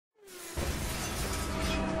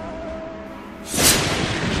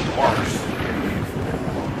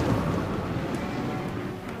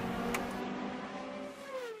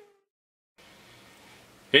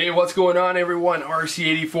Hey, what's going on everyone?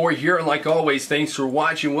 RC84 here, and like always, thanks for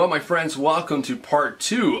watching. Well, my friends, welcome to part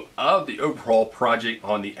 2 of the overhaul project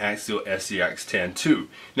on the Axial SCX10 II.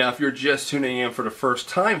 Now, if you're just tuning in for the first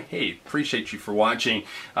time, hey, appreciate you for watching.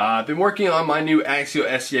 I've been working on my new Axial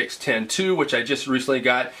SCX10 II, which I just recently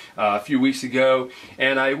got a few weeks ago,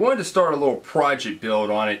 and I wanted to start a little project build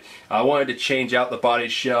on it. I wanted to change out the body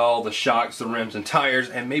shell, the shocks, the rims, and tires,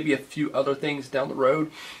 and maybe a few other things down the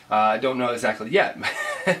road. I don't know exactly yet.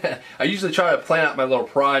 I usually try to plan out my little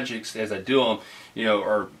projects as I do them,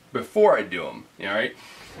 or before I do them, right?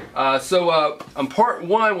 On part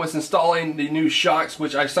 1 was installing the new shocks,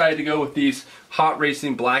 which I decided to go with these Hot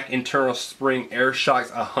Racing Black internal spring air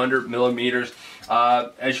shocks, 100 millimeters.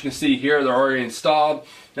 As you can see here, they're already installed.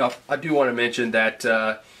 Now, I do want to mention that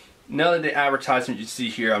none of the advertisement you see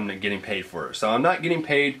here, I'm not getting paid for. So I'm not getting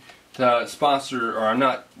paid to sponsor, or I'm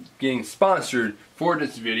not getting sponsored for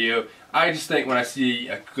this video. I just think when I see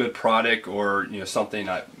a good product or something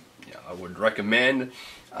I would recommend,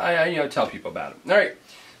 I tell people about it. All right,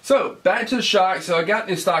 so back to the shocks. So I got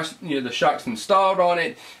the shocks installed on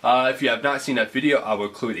it. If you have not seen that video, I will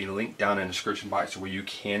include a link down in the description box where you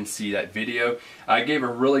can see that video. I gave a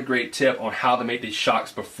really great tip on how to make these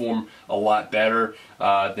shocks perform a lot better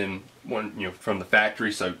than one from the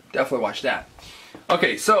factory. So definitely watch that.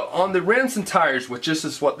 Okay, so on the rims and tires, which this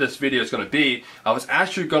is what this video is going to be, I was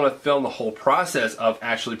actually going to film the whole process of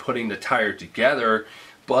actually putting the tire together,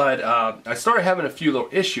 but I started having a few little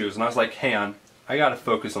issues, and I was like, hang on, I got to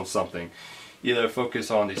focus on something. Either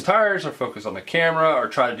focus on these tires, or focus on the camera, or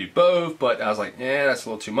try to do both, but I was like, that's a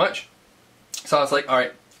little too much. So I was like,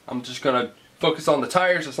 alright, I'm just going to focus on the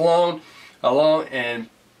tires as long and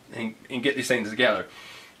get these things together.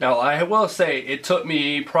 Now, I will say it took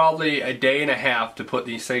me probably a day and a half to put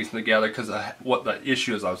these things together because of what the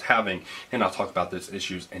issues I was having, and I'll talk about those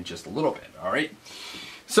issues in just a little bit, alright?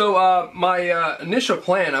 So my initial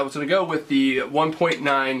plan, I was going to go with the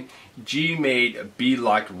 1.9 G-made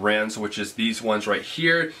beadlock rims, which is these ones right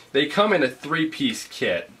here. They come in a 3-piece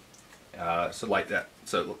kit, so like that,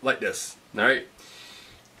 so like this, alright?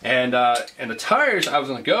 And the tires I was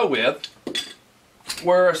going to go with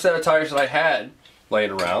were a set of tires that I had laying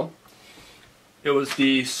around. It was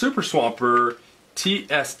the Super Swamper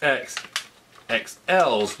TSX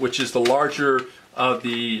XLs, which is the larger of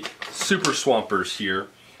the Super Swampers here,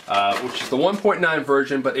 which is the 1.9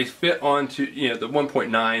 version, but they fit onto the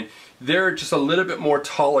 1.9. They're just a little bit more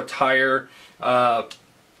taller tire, as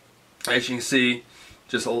you can see,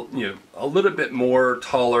 just a little bit more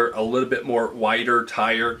taller, a little bit more wider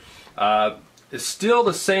tire. It's still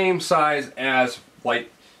the same size as like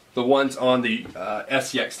the ones on the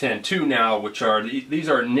SCX10 II now, which are these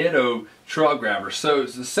are Nitto trail grabbers. So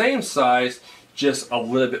it's the same size, just a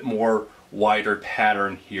little bit more wider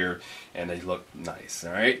pattern here, and they look nice.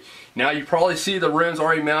 All right. Now you probably see the rims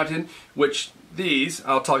already mounted, which these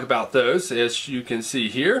I'll talk about those as you can see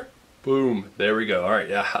here. Boom. There we go. All right.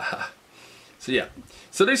 Yeah. So yeah.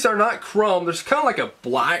 So these are not chrome. There's kind of like a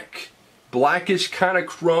blackish kind of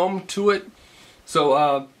chrome to it.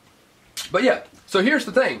 So but yeah. So here's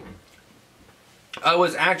the thing. I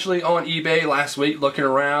was actually on eBay last week looking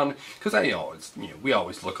around because we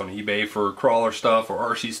always look on eBay for crawler stuff or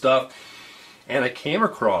RC stuff, and I came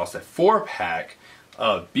across a 4-pack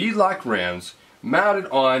of beadlock rims mounted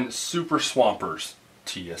on Super Swampers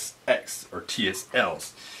TSX or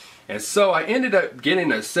TSLs, and so I ended up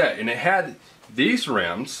getting a set, and it had these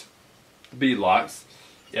rims, beadlocks.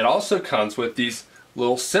 It also comes with these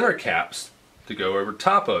little center caps to go over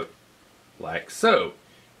top of it, like so,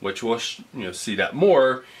 which we'll see that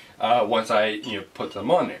more once I put them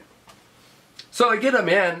on there. So I get them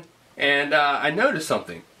in, and I noticed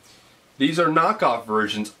something. These are knockoff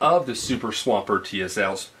versions of the Super Swamper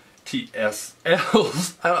TSLs.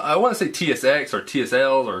 I want to say TSX or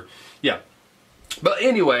TSLs or yeah, but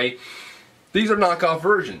anyway, these are knockoff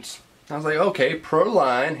versions. I was like, okay, Pro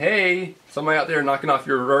Line, hey, somebody out there knocking off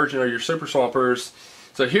your version or your Super Swampers.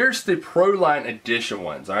 So here's the Pro Line edition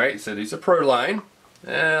ones, alright? So these are Pro Line.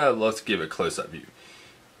 Let's give a close-up view.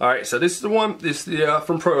 Alright, so this is the one, this is the,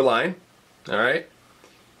 from Pro Line. Alright?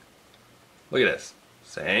 Look at this.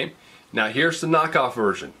 Same. Now here's the knockoff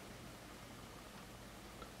version.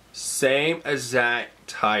 Same exact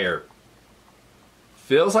tire.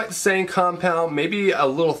 Feels like the same compound, maybe a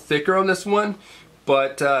little thicker on this one,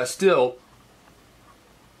 but still,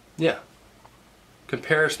 yeah.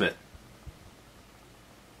 Comparison.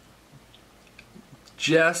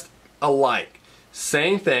 Just alike.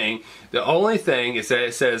 Same thing. The only thing is that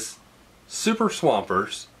it says Super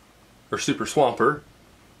Swampers or Super Swamper,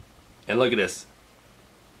 and look at this.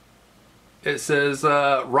 It says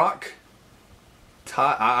rock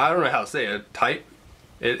I don't know how to say it. Type.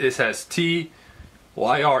 It has TYRE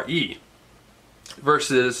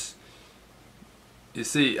versus. You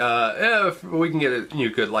see, if we can get a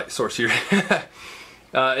good light source here.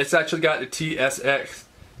 It's actually got the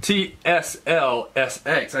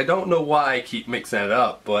TSLSX. I don't know why I keep mixing it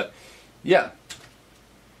up, but yeah.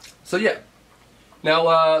 So yeah.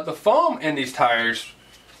 Now the foam in these tires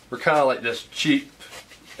were kind of like this cheap,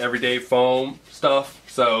 everyday foam stuff.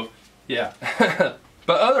 So yeah. But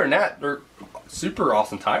other than that, they're super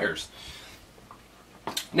awesome tires.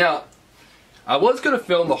 Now, I was going to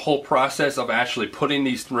film the whole process of actually putting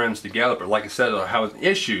these rims together, but like I said, I have an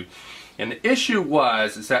issue. And the issue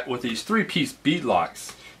is that with these 3-piece bead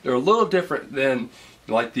locks, they're a little different than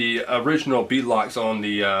like the original bead locks on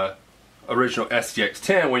the original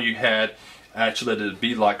SCX10, where you had actually the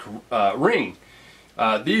bead lock ring.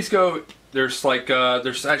 These go, there's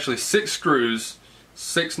actually 6 screws,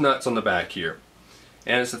 6 nuts on the back here.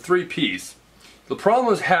 And it's a 3-piece. The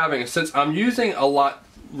problem is having, since I'm using a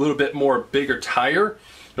little bit more bigger tire,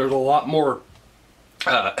 there's a lot more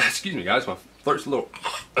excuse me guys, my throat's a little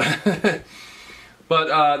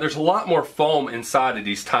but there's a lot more foam inside of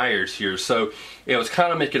these tires here, so it was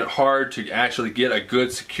kind of making it hard to actually get a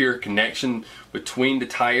good secure connection between the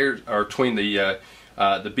tires, or between the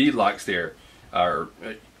bead locks there, or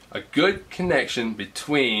a good connection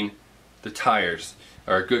between the tires,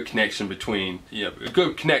 or a good connection between, a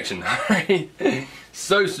good connection. Alright?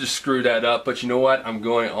 So to screw that up, but you know what? I'm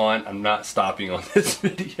going on. I'm not stopping on this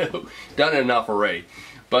video. Done enough already.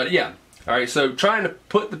 But yeah. Alright, so trying to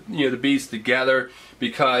put the the beads together,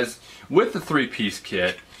 because with the 3-piece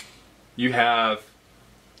kit, you have,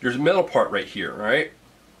 there's a middle part right here, right?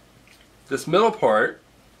 This middle part,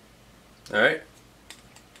 alright,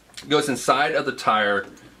 goes inside of the tire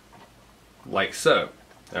like so.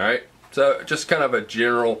 Alright? So just kind of a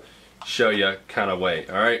general show you kind of way,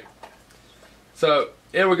 alright? So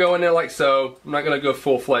it will go in there like so. I'm not going to go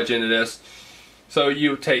full-fledged into this. So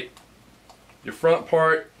you take your front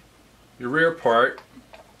part, your rear part,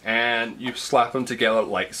 and you slap them together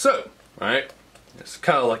like so, alright? It's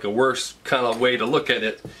kind of like a worse kind of way to look at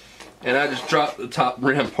it. And I just dropped the top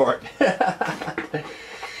rim part.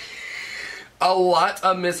 A lot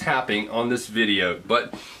of mishapping on this video,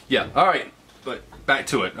 but yeah, alright, but back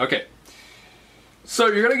to it. Okay. So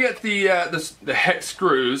you're going to get the hex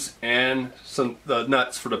screws and the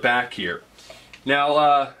nuts for the back here.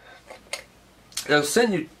 Now they'll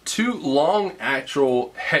send you 2 long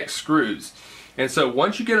actual hex screws, and so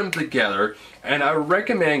once you get them together, and I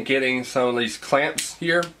recommend getting some of these clamps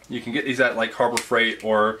here. You can get these at like Harbor Freight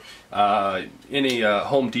or any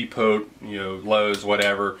Home Depot, Lowe's,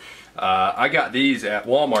 whatever. I got these at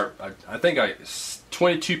Walmart. I think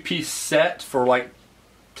 22-piece set for like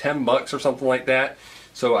 $10 or something like that.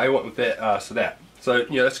 So I went with it. So that's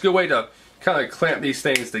a good way to kind of clamp these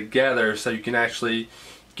things together so you can actually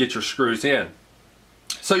get your screws in.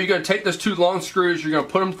 So you're going to take those 2 long screws, you're going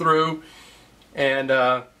to put them through, and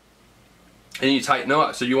you tighten them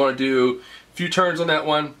up. So you want to do a few turns on that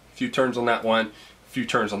one, a few turns on that one, a few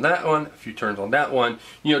turns on that one, a few turns on that one.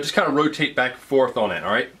 Just kind of rotate back and forth on it.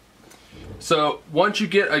 All right. So once you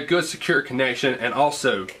get a good secure connection, and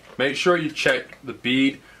also make sure you check the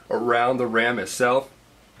bead around the ram itself,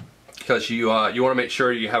 because you want to make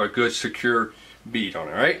sure you have a good secure bead on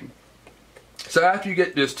it, right? So after you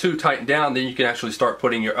get those 2 tightened down, then you can actually start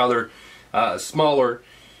putting your other smaller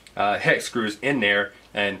hex screws in there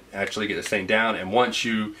and actually get this thing down. And once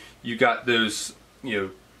you got those,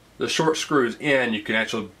 the short screws in, you can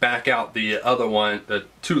actually back out the other one, the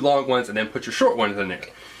 2 long ones, and then put your short ones in there.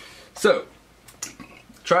 So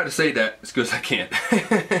try to say that as good as I can.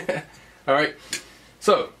 Alright,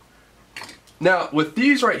 so now with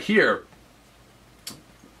these right here,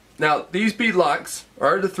 now these bead locks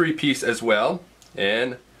are the 3-piece as well,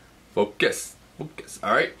 and focus,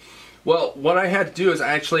 alright. Well, what I had to do is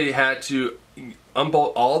I actually had to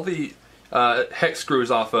unbolt all the hex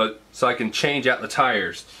screws off of so I can change out the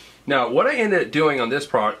tires. Now what I ended up doing on this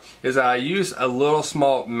part is I used a little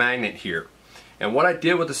small magnet here. And what I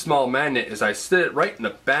did with the small magnet is I slid it right in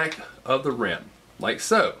the back of the rim, like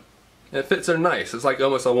so. And it fits there nice. It's like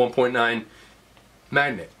almost a 1.9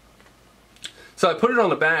 magnet. So I put it on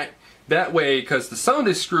the back that way, because some of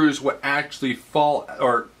the screws would actually fall,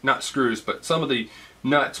 or not screws, but some of the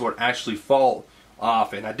nuts would actually fall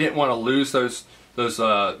off, and I didn't want to lose those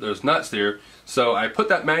nuts there. So I put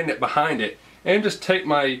that magnet behind it, and just take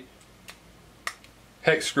my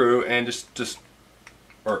hex screw and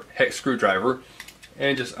or hex screwdriver,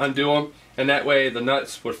 and just undo them, and that way the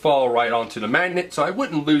nuts would fall right onto the magnet, so I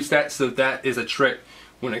wouldn't lose that. So that is a trick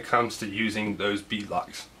when it comes to using those bead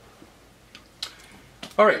locks.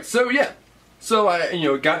 Alright, so yeah. So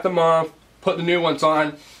I got them off, put the new ones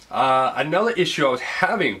on. Another issue I was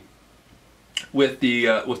having with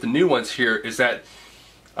the new ones here is that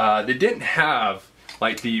they didn't have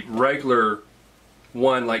like the regular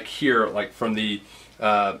one like here, like from the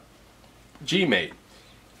G-Mate.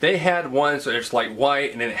 They had ones that it's like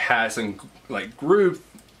white and then it has some like groove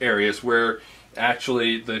areas where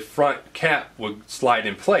actually the front cap would slide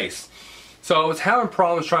in place. So I was having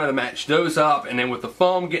problems trying to match those up, and then with the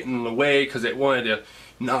foam getting in the way because it wanted to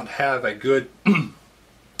not have a good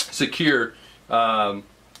secure to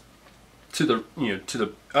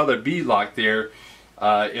the other bead lock there.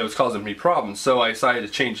 It was causing me problems, so I decided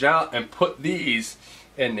to change it out and put these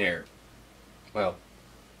in there. Well,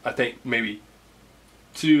 I think maybe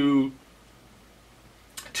two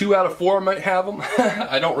out of 4 might have them.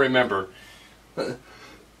 I don't remember.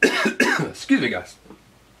 Excuse me, guys.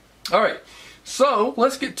 Alright, so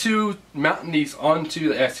let's get to mounting these onto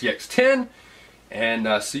the SCX10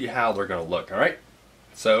 and see how they're going to look. Alright,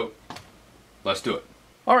 so let's do it.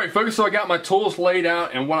 Alright folks, so I got my tools laid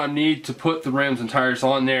out and what I need to put the rims and tires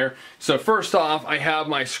on there. So first off, I have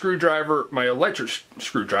my screwdriver, my electric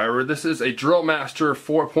screwdriver. This is a Drill Master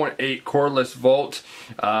 4.8 cordless volt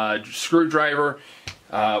screwdriver.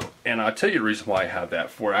 And I'll tell you the reason why I have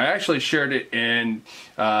that for. I actually shared it in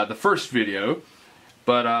the first video.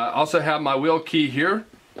 But I also have my wheel key here,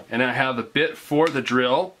 and I have the bit for the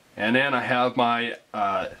drill, and then I have my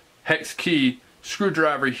hex key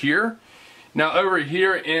screwdriver here. Now over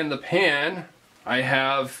here in the pan, I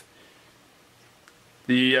have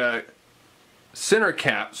the center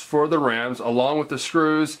caps for the rims along with the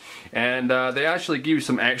screws, and they actually give you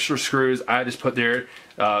some extra screws. I just put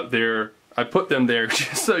I put them there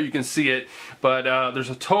just so you can see it, but there's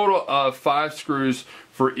a total of 5 screws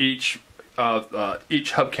for each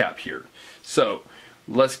hubcap here. So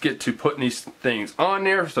let's get to putting these things on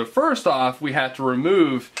there. So first off, we have to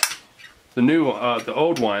remove the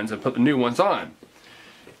old ones and put the new ones on.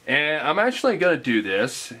 And I'm actually going to do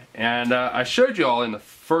this, and I showed you all in the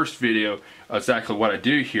first video exactly what I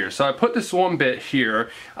do here. So I put this one bit here.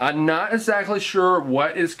 I'm not exactly sure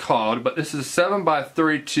what it's called, but this is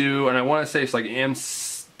 7x32, and I want to say it's like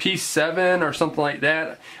MP7 or something like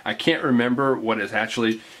that. I can't remember what it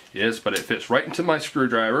actually is, but it fits right into my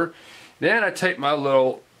screwdriver. Then I take my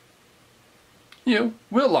little wheel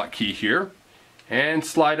lock key here and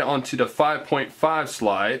slide it onto the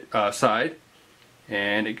 5.5 side,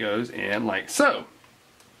 and it goes in like so.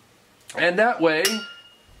 And that way,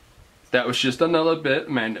 that was just another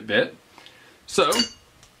magnet bit. So I'm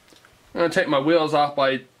going to take my wheels off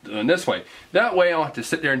by doing this way. That way I don't have to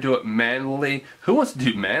sit there and do it manually. Who wants to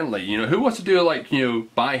do manually? Who wants to do it like,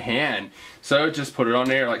 by hand? So just put it on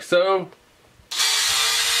there like so.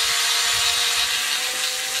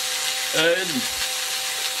 And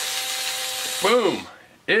boom,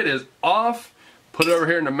 it is off. Put it over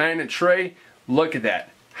here in the magnet tray. Look at that.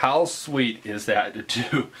 How sweet is that to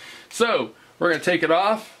do? So we're going to take it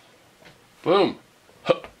off. Boom.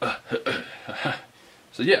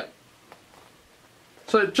 So yeah.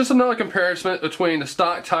 So just another comparison between the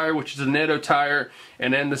stock tire, which is a Netto tire,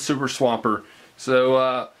 and then the Super Swamper.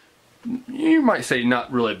 So you might say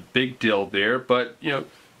not really a big deal there, but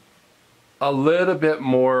a little bit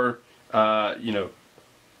more, a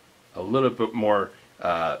little bit more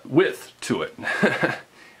width to it.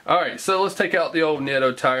 All right, so let's take out the old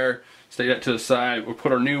Netto tire, stay that to the side. We'll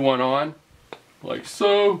put our new one on, like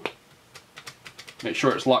so. Make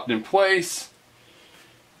sure it's locked in place.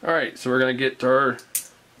 All right, so we're gonna get the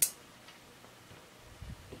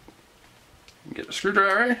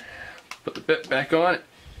screwdriver, put the bit back on it,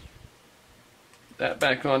 that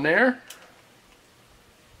back on there,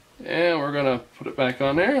 and we're gonna put it back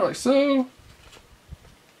on there like so.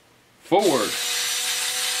 Forward.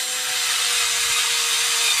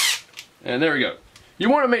 And there we go.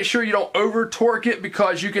 You want to make sure you don't over torque it,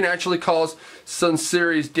 because you can actually cause some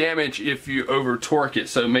serious damage if you over torque it.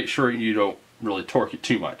 So make sure you don't really torque it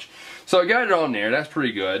too much. So I got it on there. That's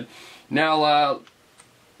pretty good. Now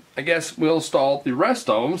I guess we'll install the rest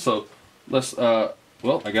of them. So let's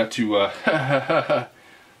well, I got to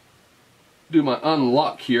do my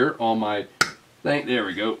unlock here on my thing. There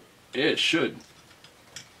we go. It should.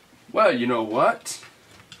 Well, you know what?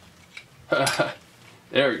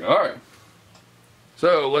 There we go. All right.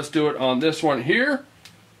 So let's do it on this one here.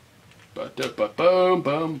 Boom,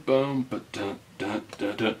 boom, boom, unscrew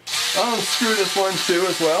this one too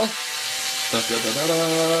as well.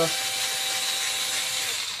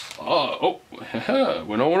 Oh,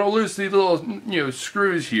 we don't want to lose these little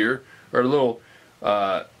screws here, or little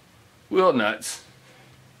wheel nuts.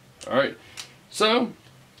 All right. So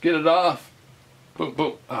get it off. Boom,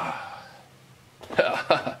 boom.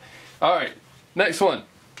 Alright, next one.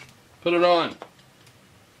 Put it on.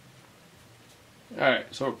 Alright,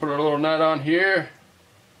 so we'll put our little nut on here.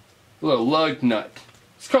 A little lug nut.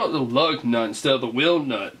 Let's call it the lug nut instead of the wheel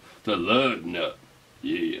nut. The lug nut.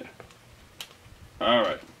 Yeah.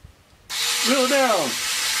 Alright. Wheel down.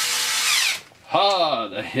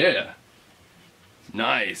 Yeah.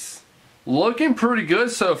 Nice. Looking pretty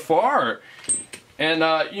good so far. And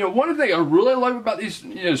you know, one thing I really love about these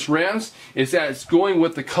rims is that it's going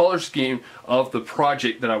with the color scheme of the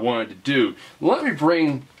project that I wanted to do. Let me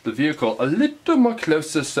bring the vehicle a little more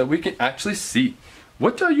closer so we can actually see.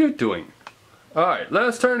 What are you doing? Alright,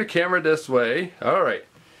 let's turn the camera this way. Alright.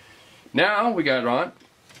 Now we got it on.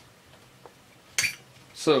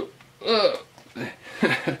 So, a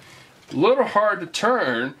little hard to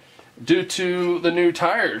turn due to the new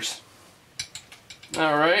tires.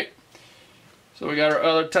 Alright. So we got our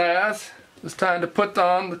other tires. It's time to put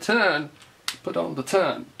on the ton. Put on the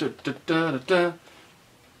ton.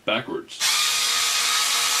 Backwards.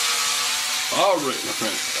 Alright, my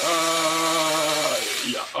friends.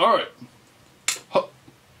 Yeah, alright. Huh.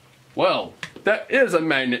 Well, that is a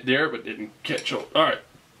magnet there, but didn't catch on. Alright.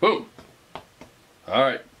 Boom.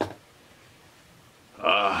 Alright.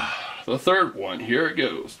 The third one. Here it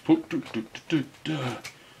goes.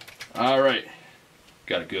 Alright.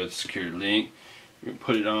 Got a good secure link. We can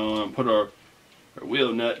put it on, put our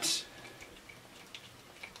wheel nuts.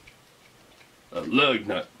 A lug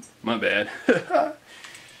nut. My bad.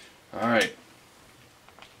 Alright.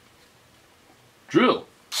 Drill.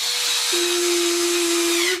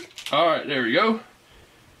 Alright, there we go.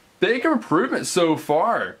 Big improvement so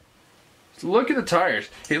far. So look at the tires.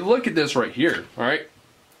 Hey, look at this right here. Alright.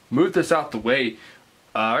 Move this out the way.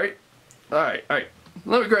 Alright. Alright, alright.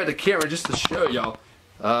 Let me grab the camera just to show y'all.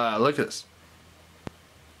 Look at this.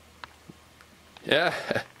 Yeah.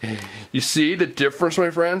 You see the difference, my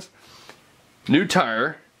friends? New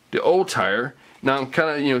tire, the old tire. Now I'm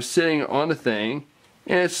kind of, sitting on the thing,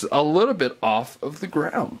 and it's a little bit off of the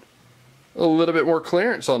ground. A little bit more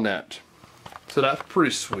clearance on that. So that's pretty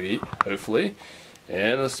sweet, hopefully.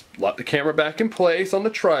 And let's lock the camera back in place on the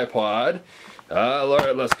tripod.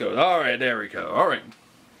 Alright, let's go. Alright, there we go. Alright.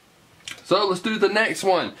 So let's do the next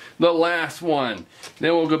one, the last one.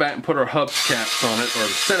 Then we'll go back and put our hub caps on it, or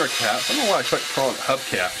the center caps. I don't know why I keep calling it hub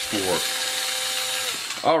caps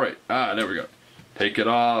for. Alright, there we go. Take it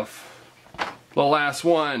off. The last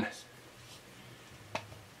one.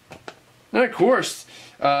 And of course,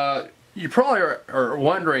 you probably are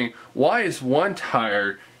wondering, why is one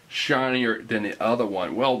tire shinier than the other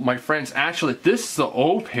one? Well, my friends, actually, this is the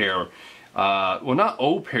old pair. Well, not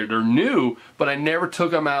old pair, they're new, but I never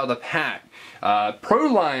took them out of the pack.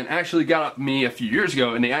 Proline actually got me a few years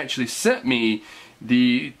ago, and they actually sent me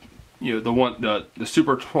the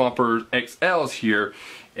Super Twomper XLs here,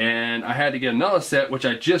 and I had to get another set, which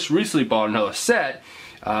I just recently bought another set.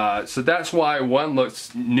 So that's why one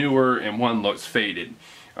looks newer and one looks faded.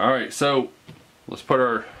 Alright, so let's put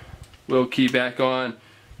our little key back on,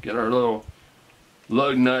 get our little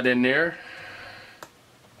lug nut in there.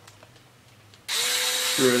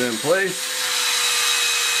 Screw it in place.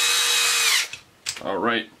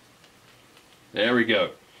 Alright. There we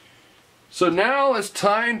go. So now it's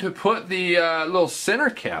time to put the little center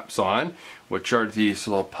caps on, which are these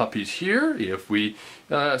little puppies here. If we,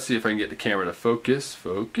 let's see if I can get the camera to focus.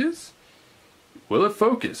 Focus. Will it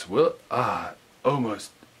focus? Will it?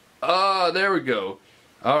 Almost. There we go.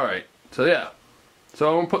 Alright. So yeah. So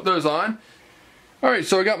I'm going to put those on. Alright,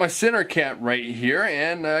 so I got my center cap right here,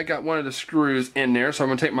 and I got one of the screws in there, so I'm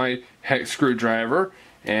going to take my hex screwdriver,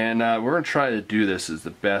 and we're going to try to do this as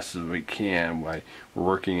the best as we can while we're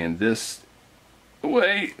working in this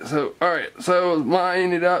way. So, alright, so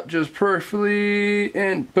line it up just perfectly,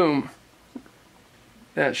 and boom.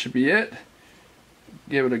 That should be it.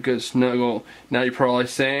 Give it a good snuggle. Now you're probably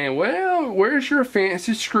saying, well, where's your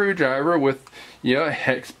fancy screwdriver with, a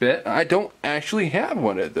hex bit? I don't actually have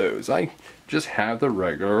one of those. I just have the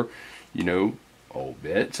regular, old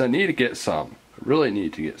bits. I need to get some. I really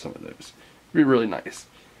need to get some of those. It'd be really nice.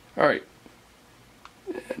 Alright.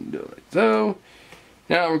 And do it like so.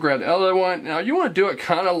 Now we'll grab the other one. Now you want to do it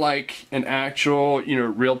kind of like an actual,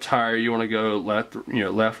 real tire. You want to go left,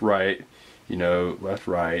 left, right, left,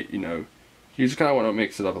 right, You just kind of want to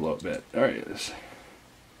mix it up a little bit. Alright.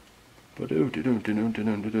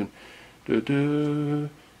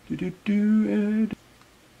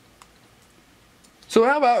 So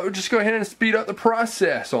how about we just go ahead and speed up the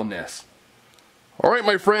process on this? Alright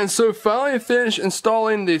my friends, so finally finished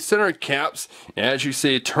installing the center caps. As you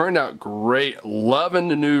see, it turned out great. Loving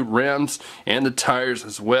the new rims and the tires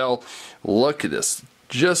as well. Look at this.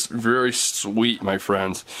 Just very sweet, my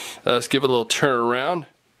friends. Let's give it a little turn around.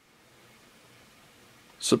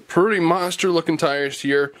 So pretty monster looking tires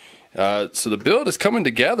here. So the build is coming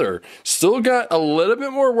together. Still got a little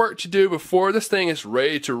bit more work to do before this thing is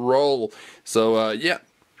ready to roll. So yeah.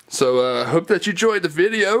 So hope that you enjoyed the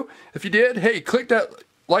video. If you did, hey, click that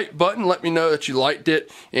like button. Let me know that you liked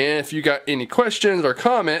it. And if you got any questions or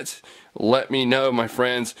comments, let me know, my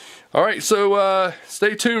friends. Alright, so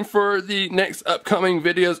stay tuned for the next upcoming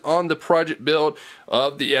videos on the project build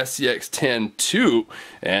of the SCX10 2.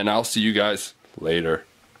 And I'll see you guys later.